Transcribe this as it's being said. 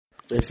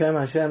B'Shem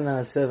Hashem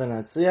Na'aseh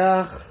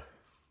V'Natzliach.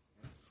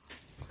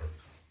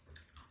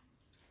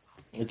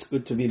 It's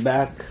good to be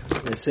back.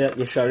 Mesilat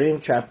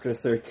Yesharim, chapter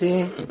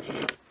 13.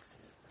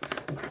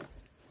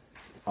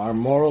 Our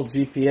moral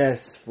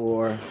GPS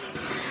for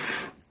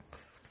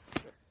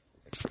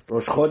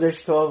Rosh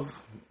Chodesh Tov.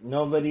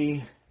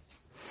 Nobody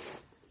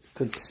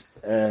could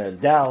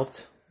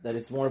doubt that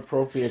it's more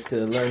appropriate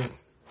to learn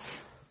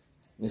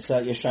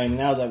Mesilat Yesharim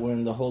now that we're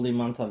in the holy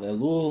month of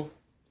Elul.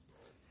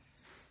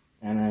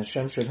 And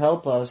Hashem should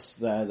help us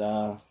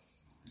that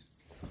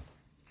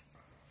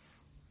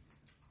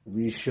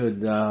we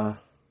should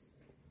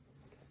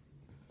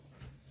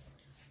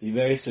be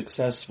very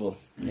successful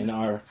in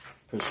our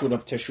pursuit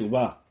of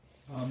Teshuvah.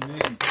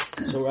 Amen.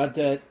 So at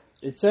that,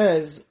 it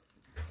says,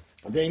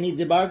 right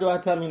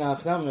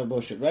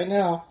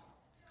now,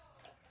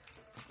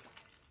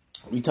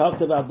 we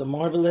talked about the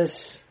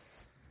marvelous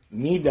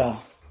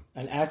midah,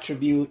 an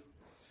attribute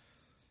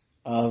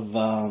of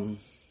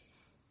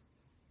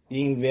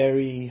being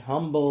very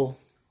humble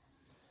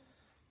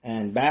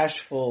and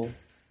bashful.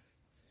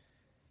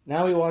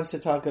 Now he wants to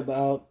talk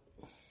about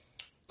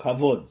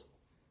kavod.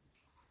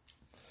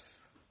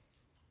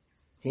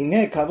 He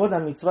says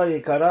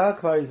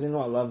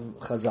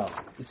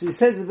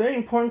it's very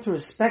important to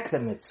respect the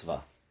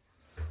mitzvah.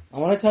 I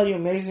want to tell you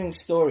an amazing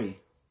story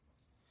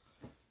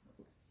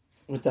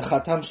with the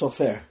Khatam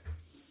Sofer.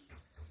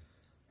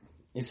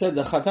 He said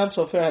the Khatam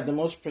Sofer had the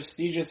most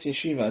prestigious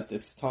yeshiva at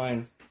this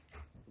time,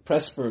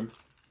 Pressburg.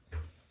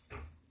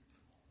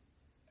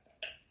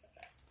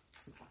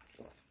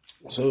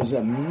 So it was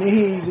an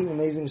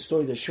amazing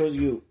story that shows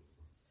you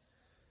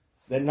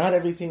that not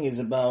everything is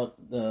about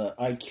the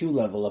IQ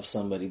level of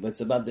somebody, but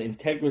it's about the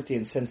integrity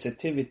and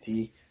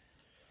sensitivity.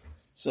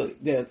 So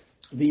the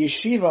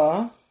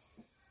yeshiva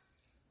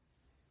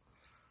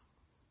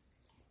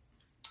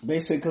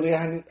basically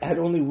had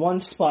only one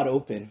spot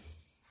open.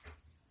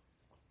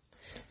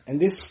 And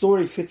this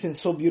story fits in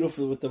so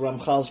beautifully with the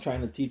Ramchal's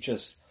trying to teach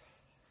us.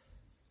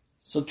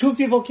 So two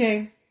people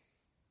came.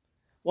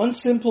 One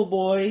simple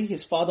boy,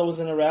 his father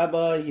wasn't a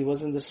rabbi, he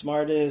wasn't the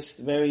smartest,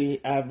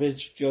 very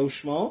average Joe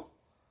Schmo.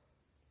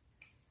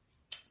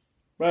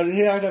 But he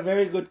had a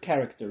very good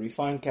character,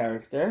 refined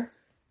character.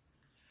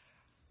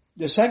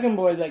 The second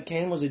boy that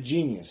came was a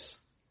genius.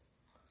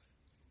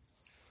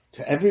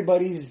 To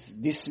everybody's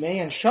dismay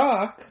and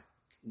shock,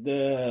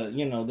 the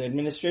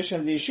administration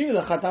of the yeshiva,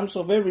 the Khatam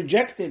Sofer,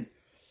 rejected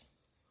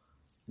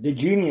the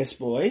genius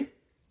boy,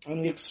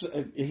 and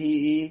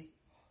he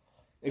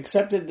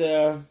accepted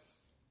the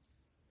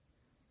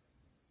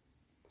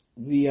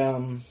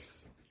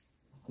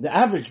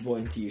average boy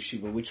into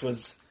yeshiva, which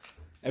was,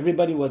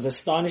 everybody was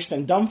astonished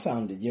and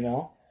dumbfounded,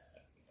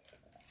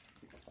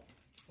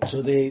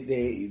 So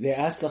they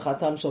asked the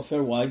Khatam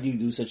Sofer, why do you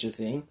do such a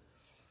thing?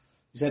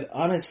 He said,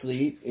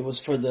 honestly, it was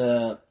for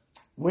the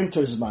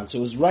winter's months. It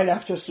was right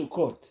after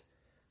Sukkot.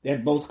 They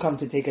had both come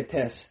to take a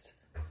test,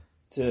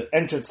 to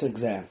entrance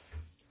exam.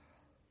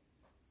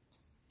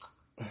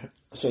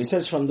 So he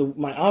says,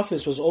 my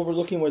office was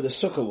overlooking where the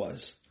sukkah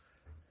was.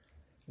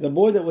 The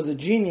boy that was a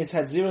genius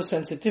had zero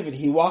sensitivity.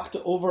 He walked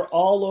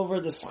all over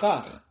the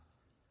schach.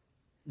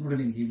 What do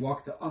you mean? He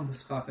walked on the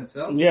schach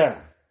itself?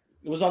 Yeah.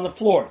 It was on the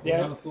floor. It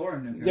was on the floor?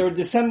 They were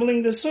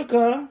disassembling the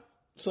sukkah,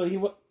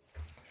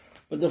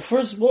 but the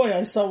first boy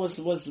I saw was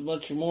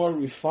much more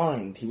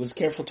refined. He was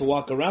careful to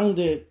walk around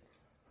it.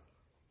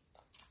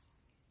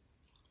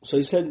 So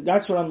he said,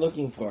 that's what I'm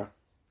looking for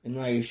in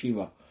my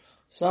yeshiva.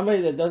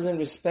 Somebody that doesn't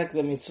respect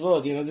the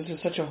mitzvot. This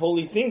is such a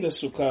holy thing, the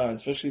sukkah,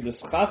 especially the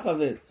schach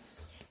of it.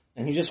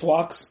 And he just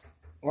walks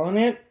on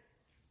it,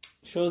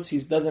 shows he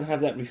doesn't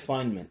have that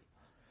refinement.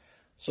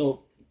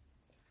 So,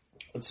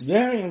 it's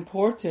very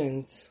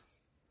important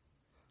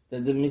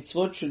that the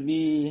mitzvot should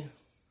be,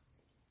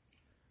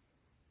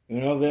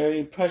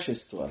 very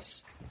precious to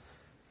us.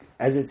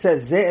 As it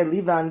says, Ze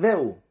eli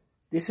v'anveu.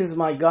 This is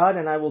my God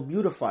and I will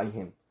beautify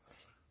him.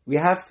 We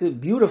have to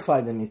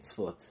beautify the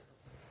mitzvot.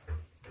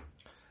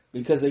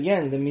 Because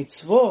again, the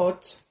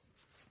mitzvot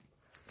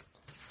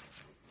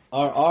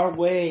are our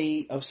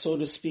way of, so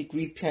to speak,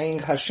 repaying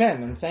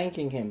Hashem and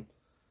thanking Him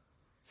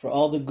for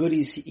all the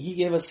goodies. He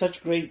gave us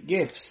such great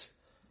gifts.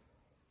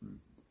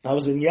 I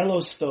was in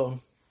Yellowstone,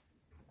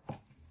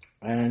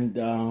 and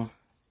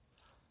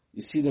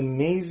you see the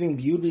amazing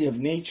beauty of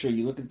nature.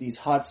 You look at these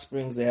hot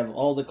springs, they have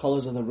all the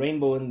colors of the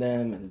rainbow in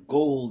them, and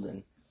gold,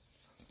 and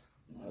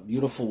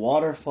beautiful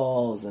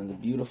waterfalls, and the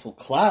beautiful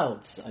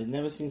clouds. I've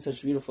never seen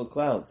such beautiful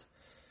clouds.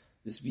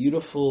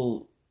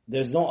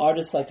 There's no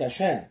artist like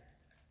Hashem.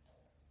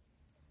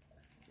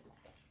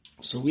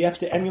 So we have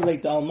to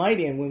emulate the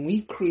Almighty, and when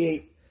we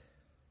create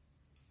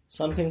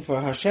something for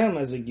Hashem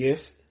as a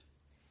gift,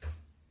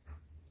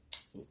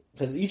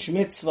 because each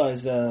mitzvah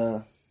is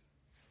a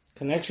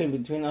connection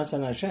between us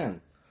and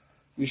Hashem,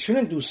 we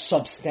shouldn't do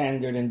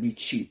substandard and be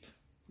cheap,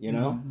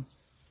 Mm-hmm.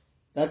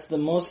 That's the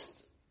most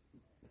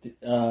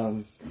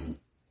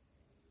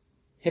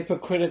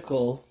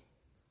hypocritical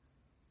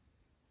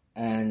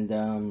and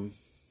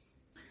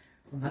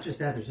Well, not just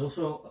that, there's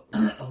also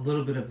a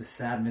little bit of a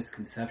sad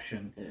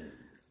misconception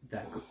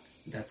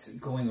that's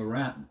going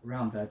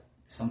around that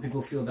some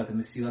people feel that the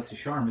Mesilat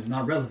Yesharim is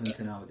not relevant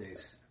to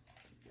nowadays.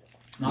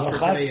 Not for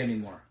today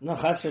anymore. No,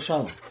 chas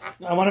v'shalom.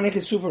 I want to make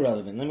it super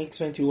relevant. Let me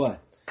explain to you why.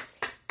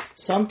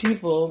 Some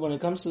people, when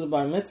it comes to the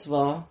bar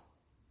mitzvah,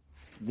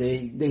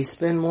 they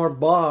spend more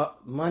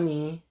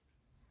money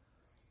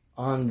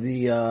on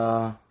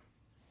the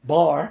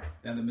bar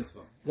than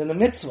the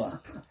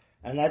mitzvah.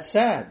 And that's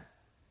sad.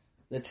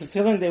 The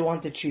tefillin, they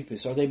want the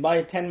cheapest. Or they buy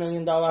a $10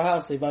 million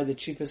house, they buy the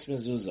cheapest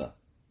mezuzah.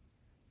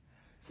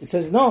 It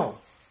says no.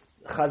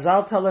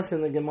 Chazal tell us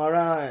in the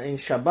Gemara, in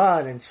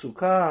Shabbat, in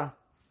Sukkah,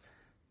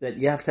 that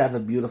you have to have a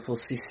beautiful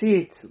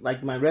sisit,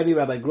 like my Rebbe,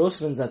 Rabbi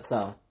Grossman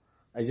Zatzal.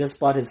 I just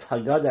bought his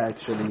Haggadah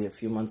actually a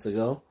few months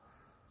ago.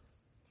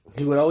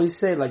 He would always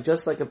say, like,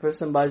 just like a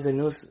person buys a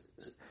new,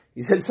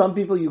 he said some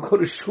people you go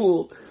to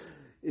shul,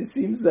 it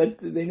seems that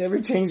they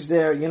never change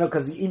their,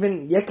 cause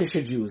even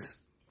Yekisha Jews,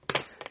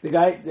 the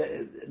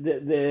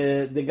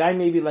guy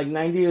maybe like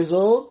 90 years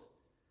old,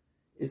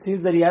 it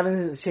seems that he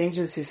hasn't changed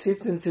his sisit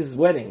since his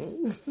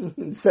wedding,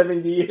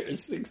 70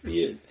 years, 60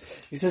 years.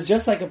 He says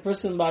just like a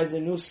person buys a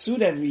new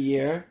suit every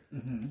year,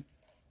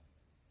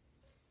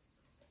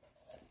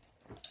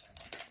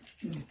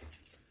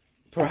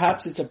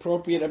 perhaps it's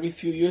appropriate every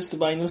few years to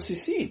buy a new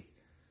sisit.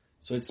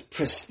 So it's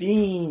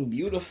pristine,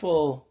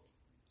 beautiful.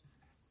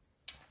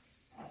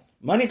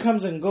 Money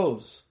comes and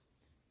goes,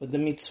 but the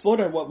mitzvot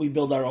are what we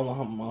build our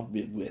olam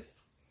with.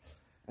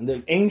 And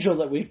the angel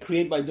that we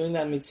create by doing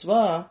that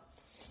mitzvah,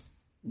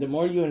 the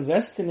more you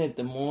invest in it,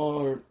 the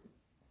more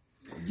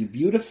you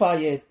beautify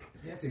it.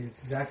 Yes, it's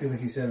exactly like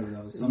you said.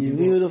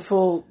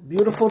 Beautiful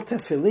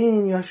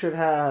tefillin you should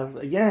have.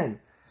 Again,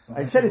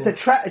 I said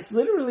it's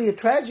literally a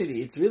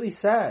tragedy. It's really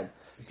sad.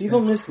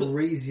 People miss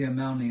crazy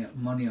amount of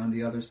money on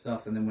the other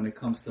stuff, and then when it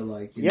comes to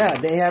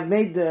they have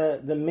made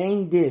the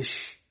main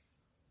dish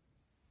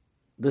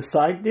the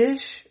side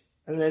dish,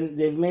 and then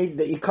they've made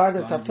the ikar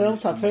the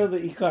tafel the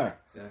ikar.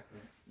 Exactly.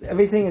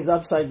 Everything is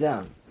upside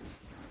down.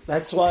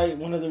 That's why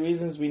one of the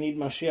reasons we need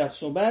Mashiach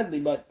so badly.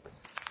 But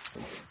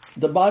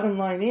the bottom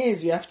line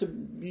is you have to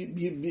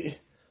be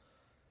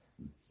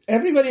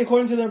everybody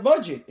according to their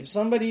budget. If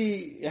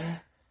somebody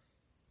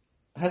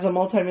has a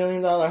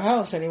multi-million-dollar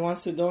house and he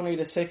wants to donate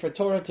a Sefer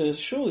Torah to his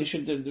shul, he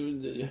should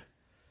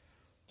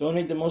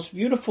donate the most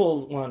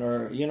beautiful one.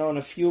 Or, in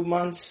a few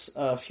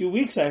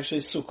weeks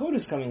actually, Sukkot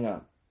is coming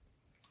up.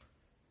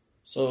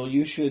 So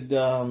you should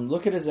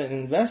look at it as an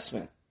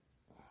investment.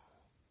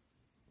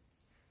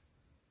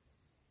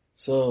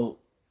 So,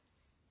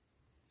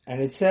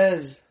 and it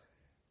says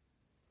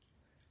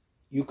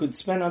you could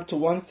spend up to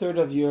 1/3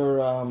 of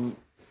your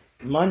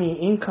money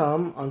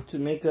income on to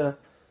make a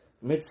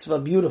mitzvah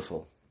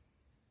beautiful.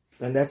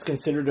 And that's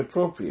considered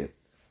appropriate.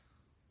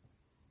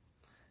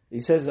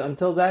 He says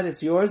until that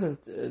it's yours, and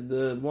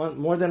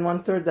more than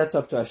 1/3 that's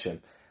up to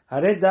Hashem.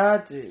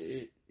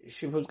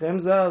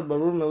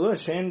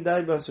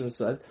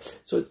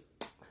 So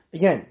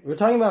again, we're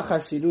talking about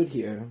Chassidut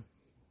here.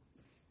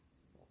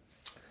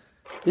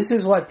 This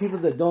is why people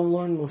that don't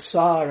learn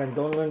Musar and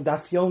don't learn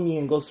Daf Yomi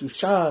and go through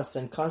Shas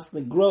and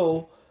constantly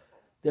grow,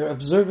 their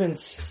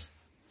observance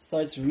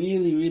starts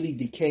really, really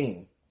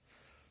decaying.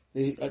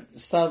 They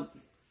start,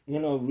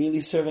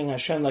 really serving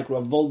Hashem like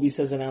Rav Volby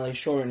says in Alei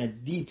Shor in a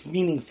deep,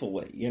 meaningful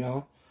way,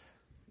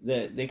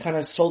 They kind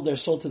of sold their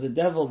soul to the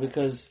devil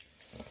because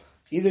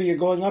either you're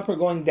going up or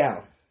going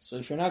down. So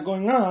if you're not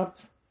going up,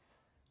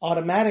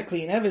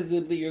 automatically,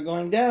 inevitably, you're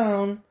going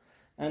down.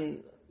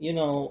 And,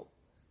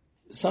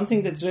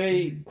 something that's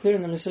very clear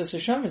in the Mesilat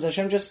Yesharim is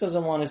Hashem just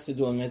doesn't want us to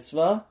do a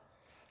mitzvah,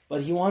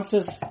 but He wants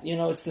us,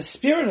 it's the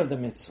spirit of the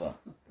mitzvah.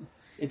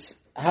 It's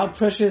how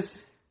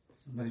precious.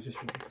 Somebody just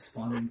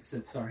responded and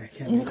said, sorry, I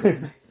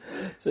can't.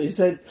 So he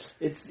said,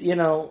 it's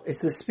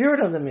the spirit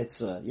of the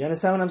mitzvah. You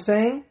understand what I'm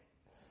saying?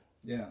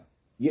 Yeah.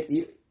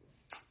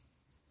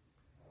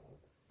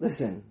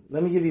 Listen,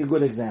 let me give you a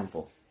good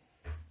example.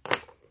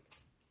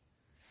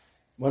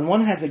 When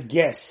one has a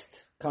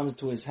guest comes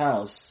to his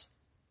house,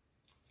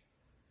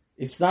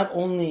 it's not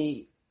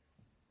only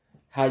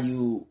how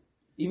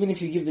even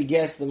if you give the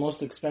guest the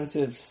most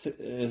expensive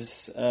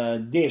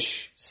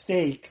dish,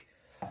 steak,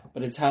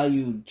 but it's how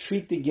you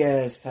treat the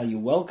guest, how you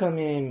welcome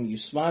him, you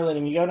smile at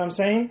him, you get what I'm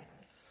saying?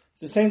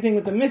 It's the same thing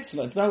with the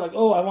mitzvah. It's not like,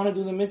 I want to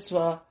do the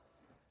mitzvah,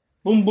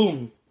 boom,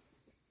 boom,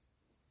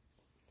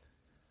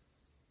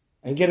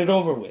 and get it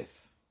over with.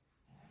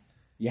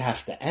 You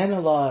have to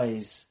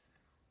analyze,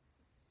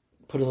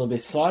 put a little bit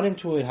of thought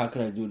into it. How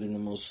could I do it in the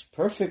most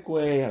perfect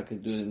way? How could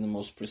I do it in the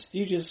most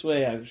prestigious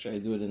way? How should I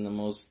do it in the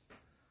most...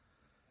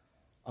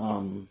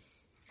 Rav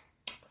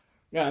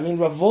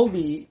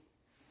Volby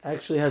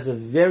actually has a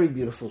very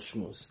beautiful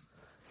shmuz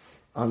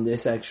on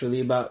this,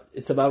 actually.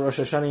 It's about Rosh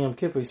Hashanah and Yom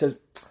Kippur. He says,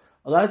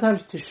 a lot of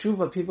times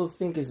teshuvah, people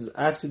think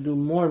I have to do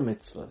more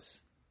mitzvahs.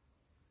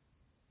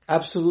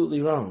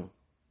 Absolutely wrong.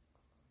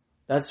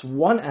 That's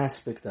one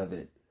aspect of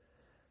it.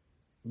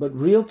 But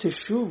real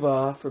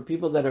teshuvah for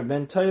people that are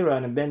ben Torah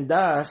and ben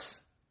Das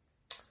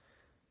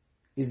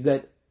is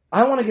that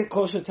I want to get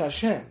closer to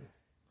Hashem.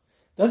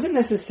 Doesn't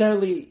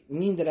necessarily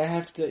mean that I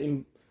have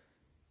to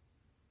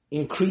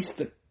increase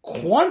the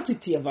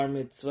quantity of our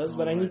mitzvahs,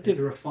 but I need to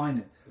refine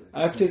it.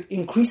 I have to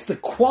increase the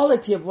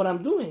quality of what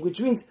I'm doing, which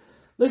means,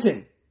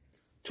 listen,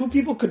 two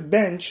people could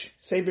bench,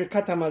 say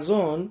Birkat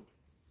Hamazon,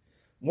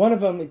 one of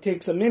them it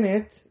takes a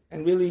minute,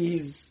 and really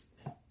he's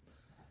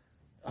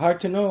hard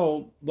to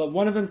know, but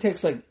one of them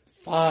takes like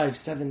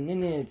 5-7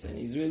 minutes, and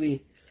he's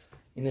really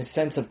in a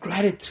sense of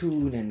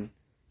gratitude, and,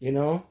 you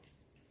know.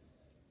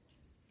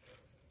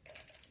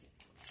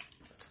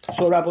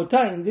 So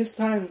Rabotai, in this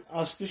time,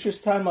 auspicious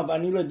time of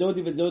Anila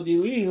Dodi V'Dodi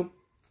Li,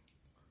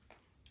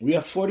 we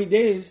have 40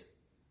 days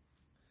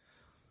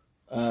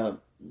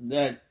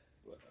that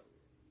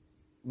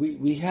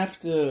we have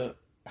to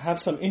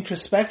have some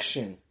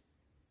introspection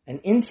and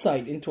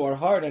insight into our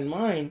heart and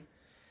mind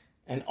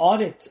and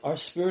audit our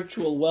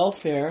spiritual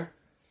welfare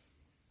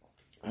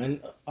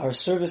and our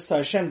service to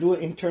Hashem, do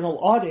an internal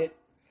audit.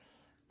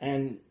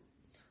 And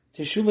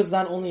Teshuvah is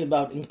not only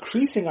about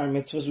increasing our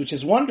mitzvahs, which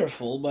is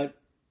wonderful, but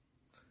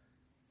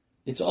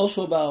it's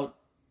also about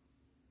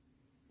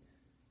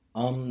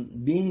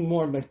being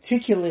more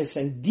meticulous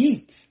and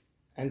deep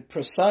and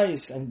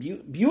precise and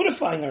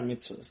beautifying our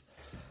mitzvahs.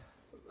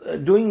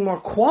 Doing more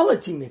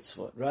quality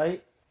mitzvah,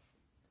 right?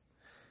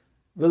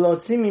 He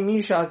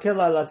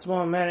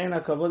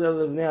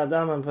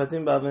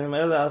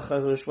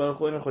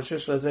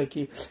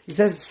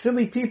says,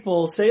 silly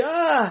people say,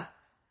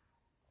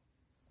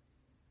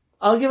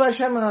 I'll give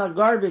Hashem a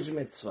garbage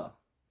mitzvah.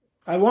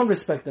 I won't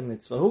respect the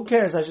mitzvah. Who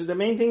cares? The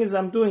main thing is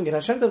I'm doing it.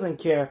 Hashem doesn't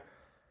care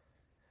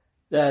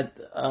that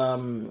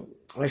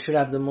I should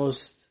have the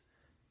most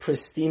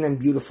pristine and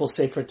beautiful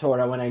Sefer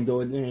Torah when I do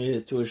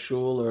it to a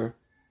shul, or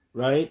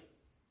right?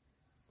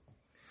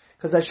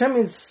 Because Hashem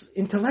is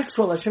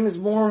intellectual. Hashem is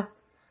more.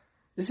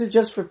 This is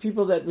just for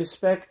people that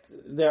respect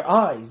their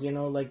eyes. You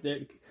know, like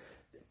they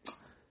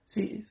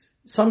see.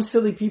 Some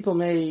silly people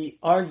may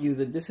argue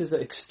that this is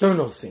an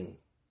external thing.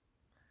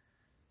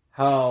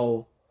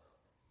 How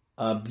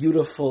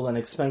beautiful and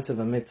expensive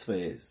a mitzvah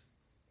is.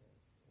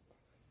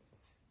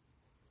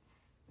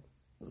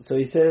 So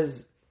he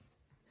says,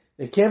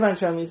 so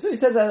he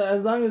says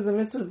as long as the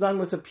mitzvah is done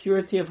with a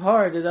purity of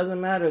heart, it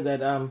doesn't matter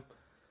that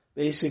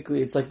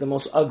basically it's like the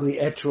most ugly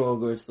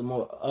etrog, or it's the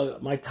more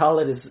my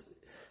talit is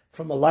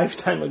from a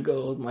lifetime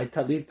ago, my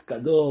talit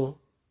gadol.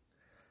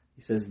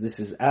 He says this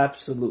is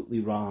absolutely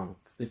wrong.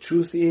 The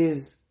truth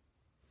is,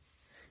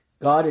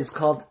 God is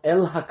called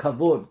El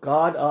HaKavod,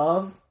 God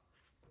of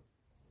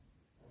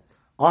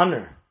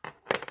honor,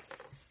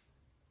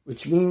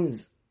 which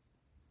means,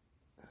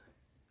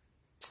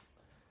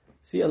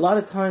 see, a lot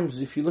of times,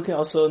 if you look at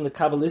also in the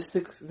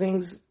Kabbalistic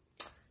things,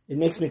 it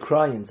makes me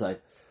cry inside.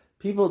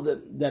 People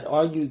that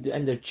argue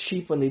and they're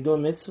cheap when they do a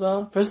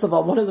mitzvah, first of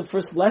all, one of the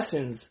first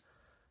lessons,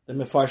 the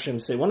Mefarshim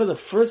say, one of the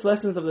first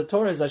lessons of the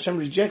Torah is Hashem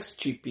rejects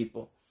cheap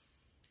people.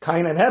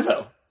 Cain and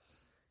Hevel.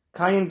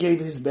 Cain gave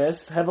his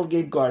best, Hevel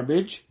gave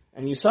garbage,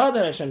 and you saw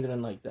that Hashem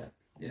didn't like that.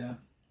 Yeah.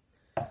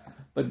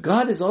 But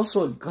God is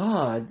also a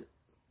God.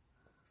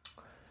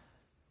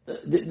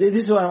 This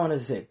is what I want to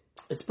say.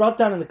 It's brought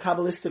down in the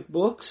Kabbalistic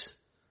books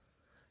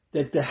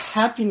that the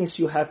happiness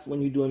you have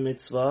when you do a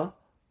mitzvah,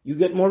 you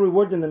get more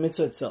reward than the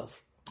mitzvah itself.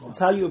 Wow. It's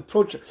how you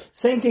approach it.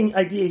 Same thing,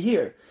 idea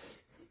here.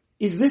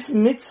 Is this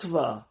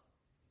mitzvah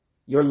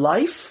your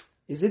life?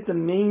 Is it the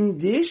main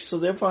dish? So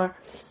therefore,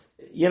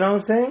 you know what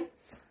I'm saying?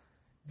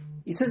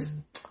 He says,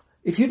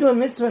 if you do a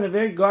mitzvah in a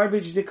very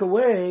garbage-dick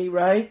way,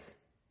 right?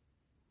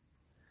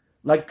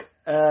 Like,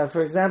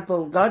 for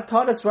example, God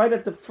taught us right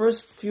at the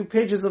first few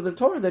pages of the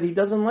Torah that He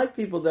doesn't like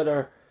people that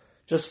are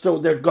just throw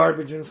their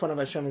garbage in front of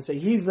Hashem and say,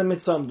 He's the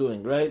mitzvah I'm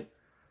doing, right?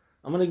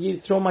 I'm going to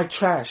throw my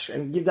trash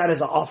and give that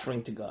as an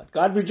offering to God.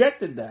 God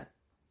rejected that.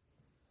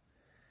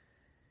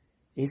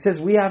 He says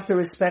we have to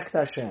respect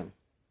Hashem.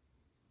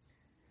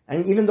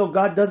 And even though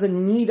God doesn't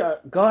need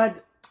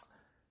God,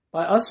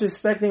 by us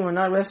respecting or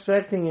not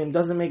respecting Him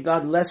doesn't make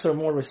God less or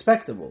more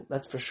respectable.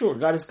 That's for sure.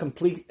 God is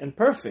complete and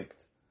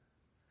perfect.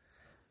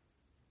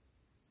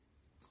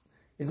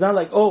 It's not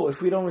like,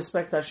 if we don't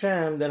respect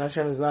Hashem, then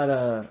Hashem is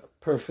not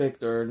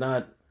perfect or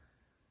not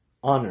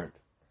honored.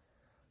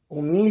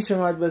 But he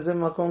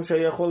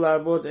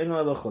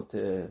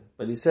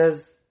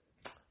says,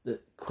 the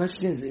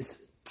question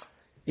is,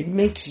 it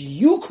makes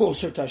you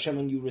closer to Hashem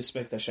when you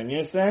respect Hashem. You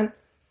understand?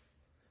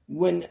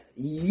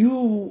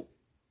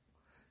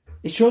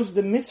 It shows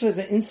the mitzvah is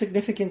an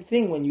insignificant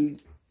thing when you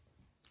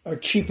are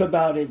cheap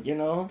about it, you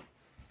know,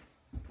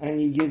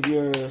 and you give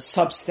your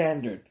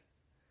substandard.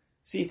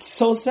 See, it's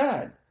so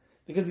sad.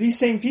 Because these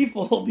same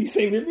people, these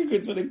same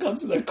immigrants, when it comes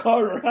to their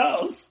car or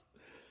house,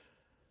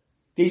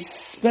 they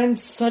spend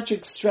such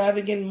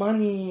extravagant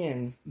money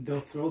and they'll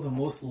throw the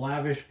most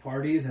lavish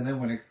parties, and then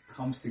when it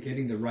comes to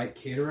getting the right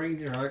catering,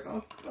 they're like,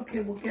 oh,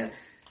 okay, we'll get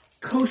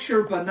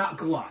kosher but not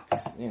glut.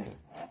 Yeah.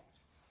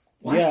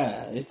 What?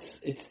 Yeah,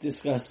 it's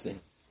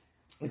disgusting.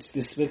 It's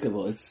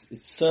despicable.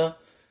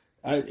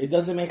 It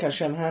doesn't make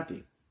Hashem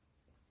happy.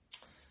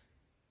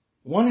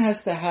 One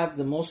has to have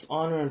the most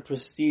honor and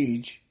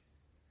prestige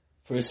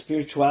for his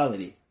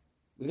spirituality.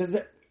 Because,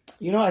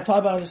 I thought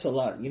about this a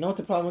lot. You know what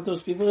the problem with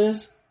those people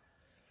is?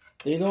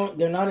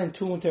 they're not in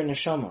tune with their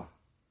neshama.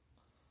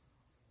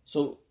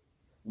 So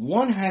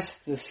one has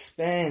to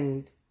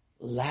spend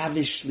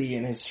lavishly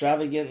and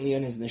extravagantly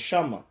on his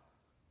neshama.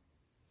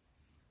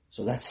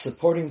 So that's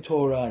supporting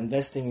Torah,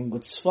 investing in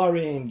good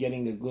svarim,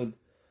 getting a good,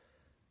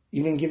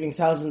 even giving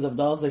thousands of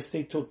dollars, like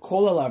say, to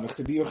kol alavich,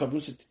 to be your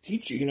chavrusa, to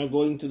teach you,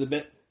 going to the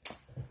bed.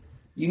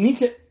 You need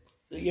to,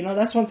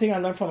 that's one thing I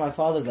learned from my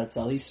father,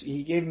 Zatzal.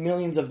 He gave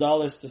millions of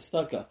dollars to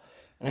Stucca.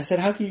 And I said,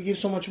 how can you give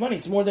so much money?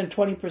 It's more than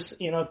 20%,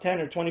 10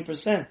 or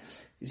 20%.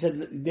 He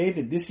said,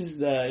 David, it's his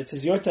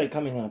yortzeit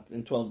coming up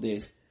in 12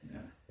 days.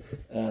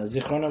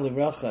 Zichrona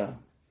Livracha.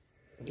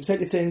 He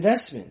said, it's an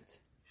investment.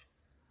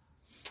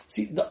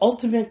 See, the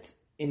ultimate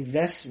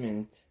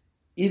investment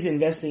is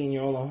investing in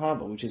your olam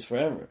haba, which is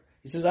forever.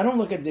 He says, I don't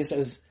look at this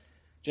as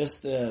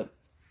just,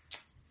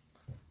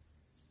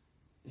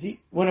 see,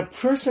 when a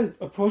person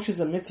approaches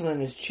a mitzvah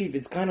and is cheap,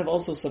 it's kind of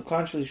also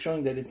subconsciously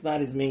showing that it's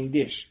not his main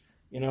dish,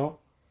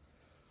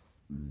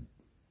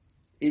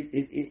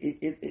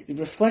 It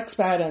reflects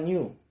bad on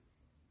you.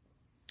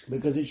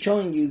 Because it's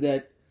showing you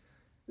that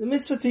the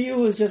mitzvah to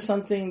you is just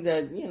something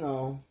that, you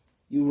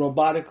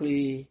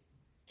robotically,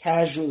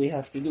 casually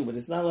have to do. But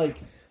it's not like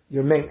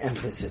your main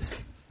emphasis.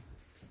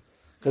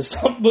 Because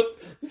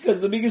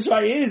the biggest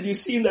try is, you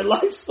see in their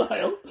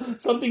lifestyle,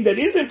 something that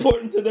is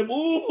important to them.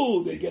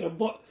 Ooh, they get a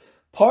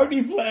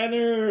party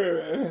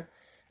planner.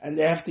 And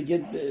they have to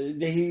get,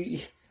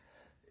 they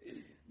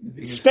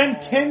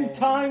spend 10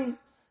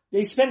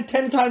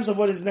 times of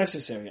what is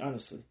necessary,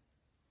 honestly.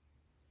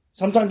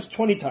 Sometimes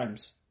 20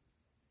 times.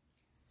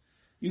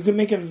 You can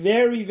make a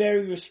very,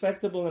 very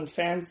respectable and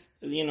fancy,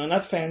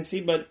 not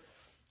fancy, but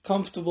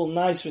comfortable,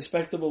 nice,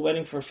 respectable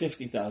wedding for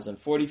 50,000,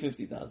 40,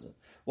 50,000.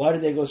 Why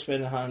did they go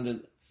spend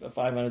 100,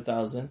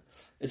 500,000?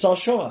 It's all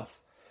show off.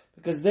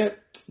 Because they're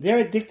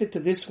addicted to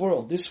this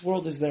world. This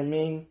world is their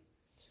main,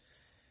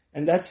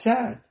 and that's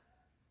sad.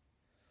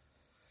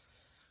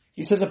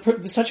 He says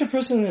such a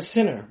person is a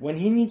sinner when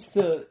he needs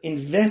to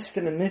invest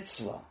in a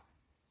mitzvah,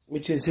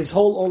 which is his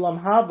whole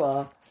olam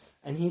haba,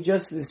 and he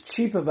just is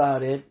cheap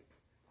about it.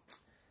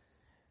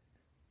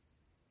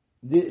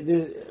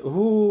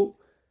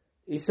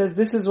 He says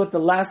this is what the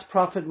last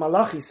prophet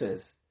Malachi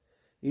says.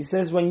 He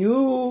says when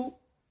you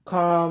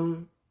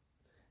come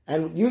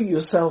and you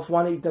yourself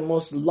want to eat the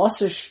most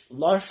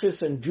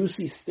luscious and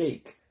juicy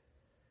steak,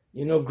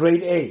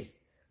 grade A,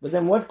 but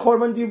then what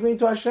korban do you bring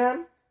to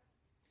Hashem?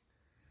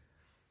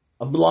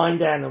 A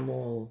blind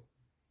animal.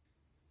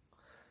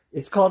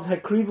 It's called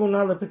Hekrivu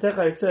na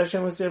lepetecha. It says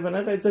Hashem Osir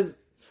Banecha. It says,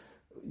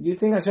 do you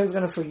think Hashem is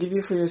going to forgive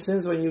you for your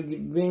sins when you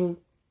bring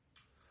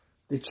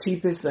the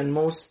cheapest and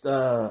most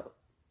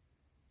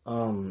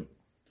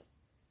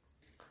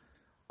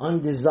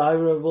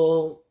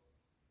undesirable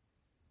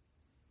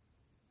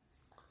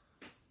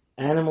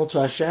animal to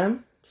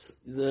Hashem?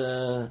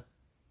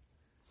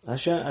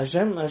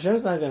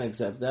 Hashem's not going to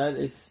accept that.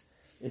 It's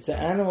an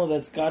animal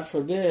that's, God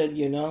forbid,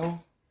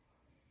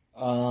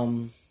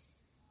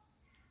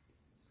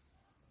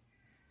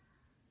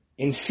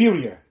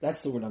 inferior.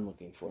 That's the word I'm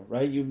looking for,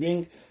 right? You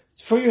bring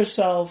for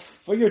yourself,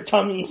 for your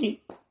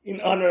tummy,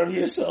 in honor of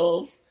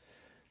yourself.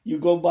 You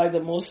go buy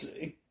the most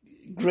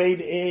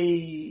grade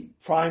A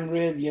prime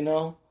rib,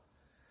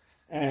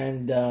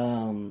 and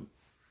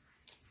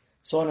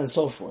so on and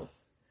so forth.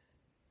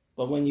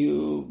 But when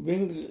you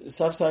bring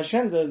stuff to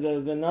Hashem,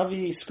 the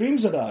Navi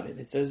screams about it.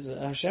 It says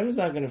Hashem is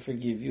not going to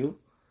forgive you.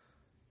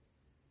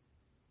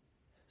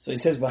 So he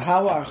says, but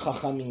how are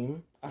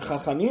Chachamim? Our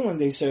Chachamim, when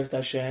they served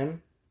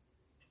Hashem,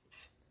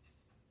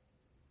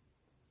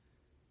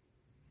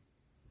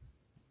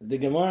 the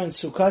Gemara in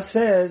Sukkah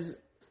says,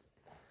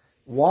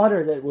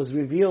 water that was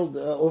revealed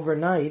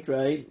overnight,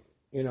 right?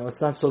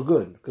 It's not so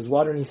good, because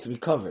water needs to be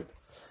covered.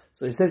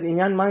 So it says,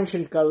 Inyan mayim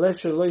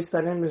shenikalesh shelo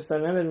yistanen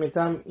mistanenet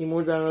mitam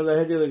imur dano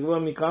lahedi legvua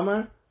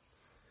mikamar.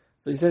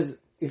 So he says,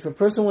 if a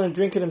person want to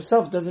drink it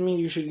himself, doesn't mean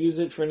you should use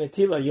it for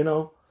netila,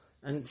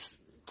 and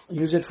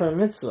use it for a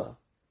mitzvah.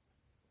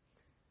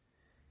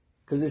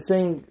 Because it's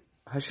saying,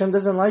 Hashem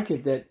doesn't like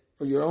it that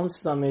for your own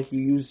stomach you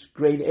use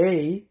grade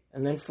A,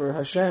 and then for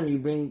Hashem you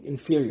bring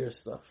inferior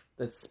stuff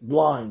that's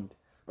blind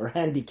or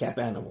handicap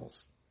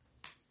animals.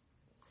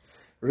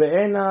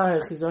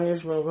 It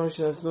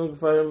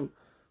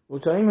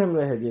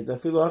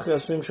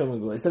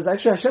says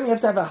actually Hashem, you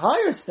have to have a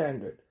higher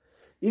standard.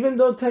 Even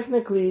though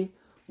technically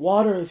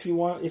water, if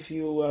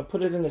you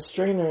put it in a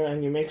strainer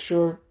and you make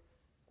sure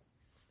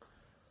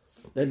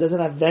that it doesn't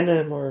have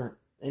venom or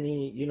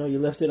any, you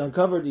left it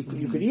uncovered, you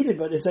could eat it,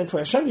 but it's said for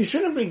Hashem, you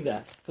shouldn't bring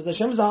that, because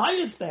Hashem is a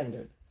higher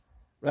standard,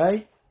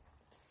 right?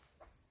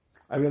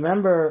 I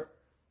remember,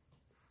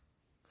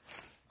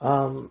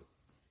 Hashem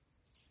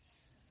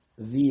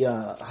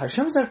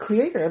is our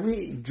creator.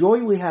 Every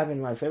joy we have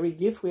in life, every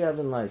gift we have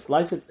in life,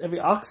 it's every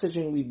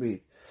oxygen we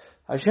breathe.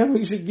 Hashem,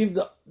 we should give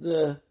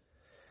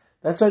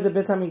that's why the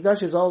Beit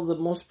HaMikdash is all the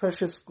most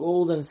precious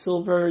gold and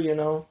silver,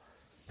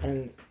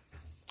 and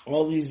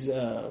all these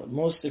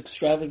most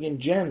extravagant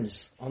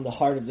gems on the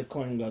heart of the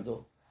Kohen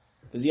Gadol.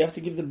 Because you have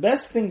to give the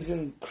best things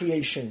in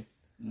creation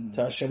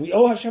to Hashem. We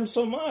owe Hashem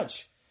so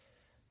much.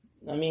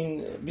 I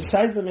mean,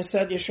 besides the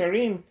Mesilat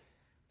Yesharim,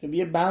 to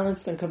be a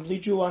balanced and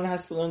complete Jew, one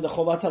has to learn the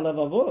Chovat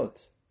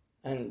HaLevavot.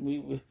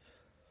 And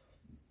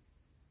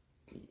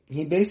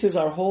he bases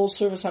our whole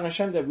service on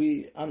Hashem, that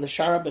on the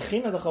Shara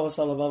Bechina, the Chovat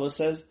HaLevavot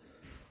says,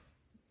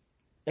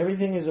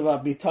 everything is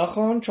about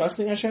bitachon,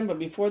 trusting Hashem, but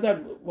before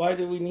that, why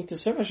do we need to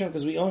serve Hashem?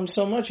 Because we owe Him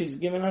so much. He's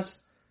given us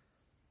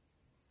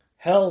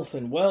health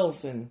and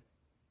wealth and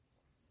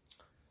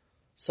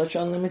such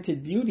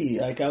unlimited beauty.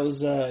 Like I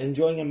was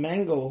enjoying a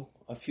mango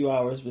a few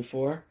hours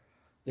before.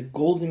 The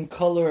golden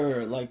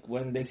color, like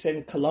when they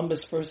said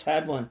Columbus first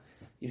had one,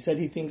 he said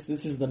he thinks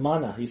this is the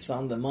manna. He's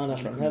found the manna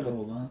from heaven.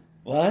 Gold, huh?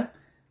 What?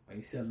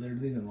 He said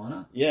literally the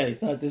manna? Yeah, he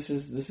thought this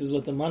is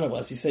what the manna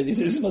was. He said,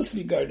 this must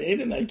be Garden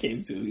Eden I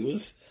came to. He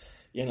was,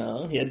 he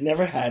had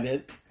never had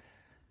it.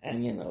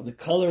 And, the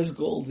color is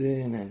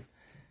golden.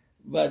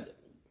 But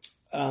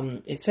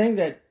it's saying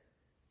that,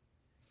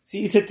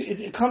 see,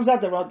 it comes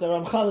out that the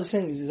Ramchal is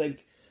saying, is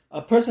like,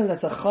 a person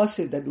that's a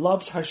chassid, that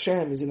loves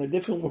Hashem, is in a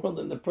different world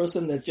than the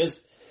person that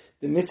just,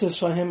 the mitzvahs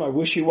for him are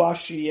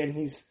wishy-washy and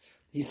he's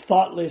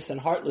thoughtless and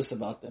heartless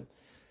about them.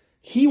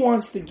 He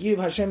wants to give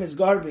Hashem his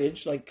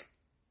garbage, like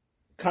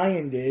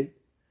Cain did,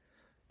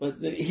 but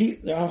the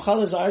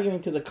Ramchal is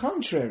arguing to the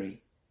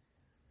contrary.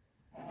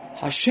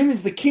 Hashem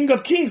is the King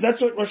of Kings. That's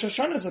what Rosh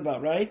Hashanah is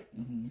about, right?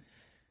 Mm-hmm.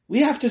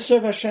 We have to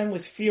serve Hashem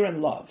with fear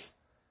and love.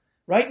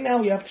 Right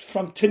now,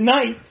 from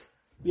tonight,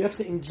 we have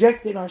to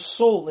inject in our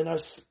soul, in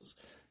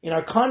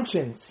our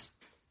conscience,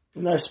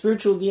 in our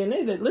spiritual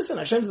DNA that, listen,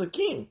 Hashem's the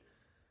King.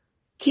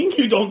 King,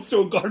 you don't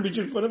throw garbage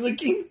in front of the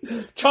King.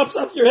 Chops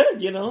off your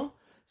head,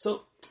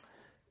 So,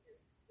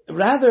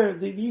 rather,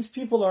 these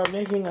people are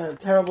making a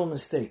terrible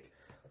mistake.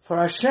 For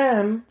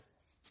Hashem,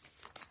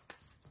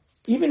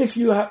 even if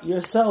you have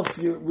yourself,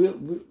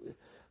 right,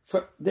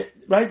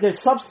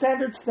 there's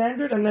substandard,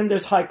 standard, and then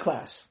there's high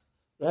class,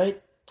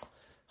 right?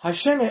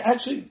 Hashem,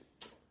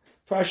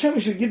 for Hashem, we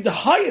should give the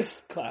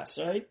highest class,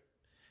 right?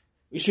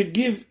 We should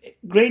give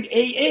grade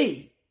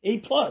A+,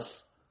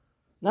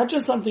 not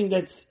just something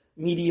that's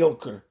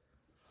mediocre.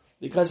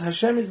 Because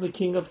Hashem is the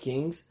King of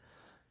Kings,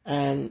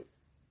 and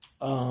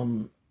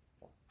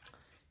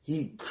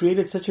He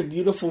created such a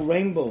beautiful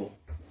rainbow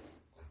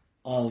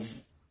of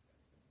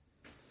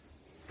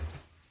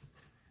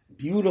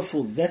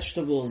beautiful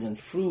vegetables and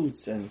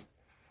fruits and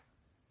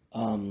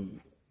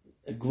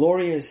a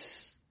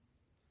glorious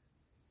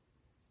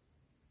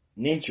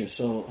nature.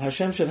 So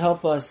Hashem should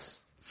help us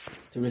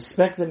to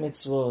respect the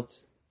mitzvot,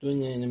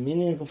 doing it in a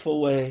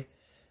meaningful way,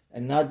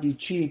 and not be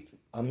cheap.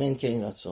 Amen.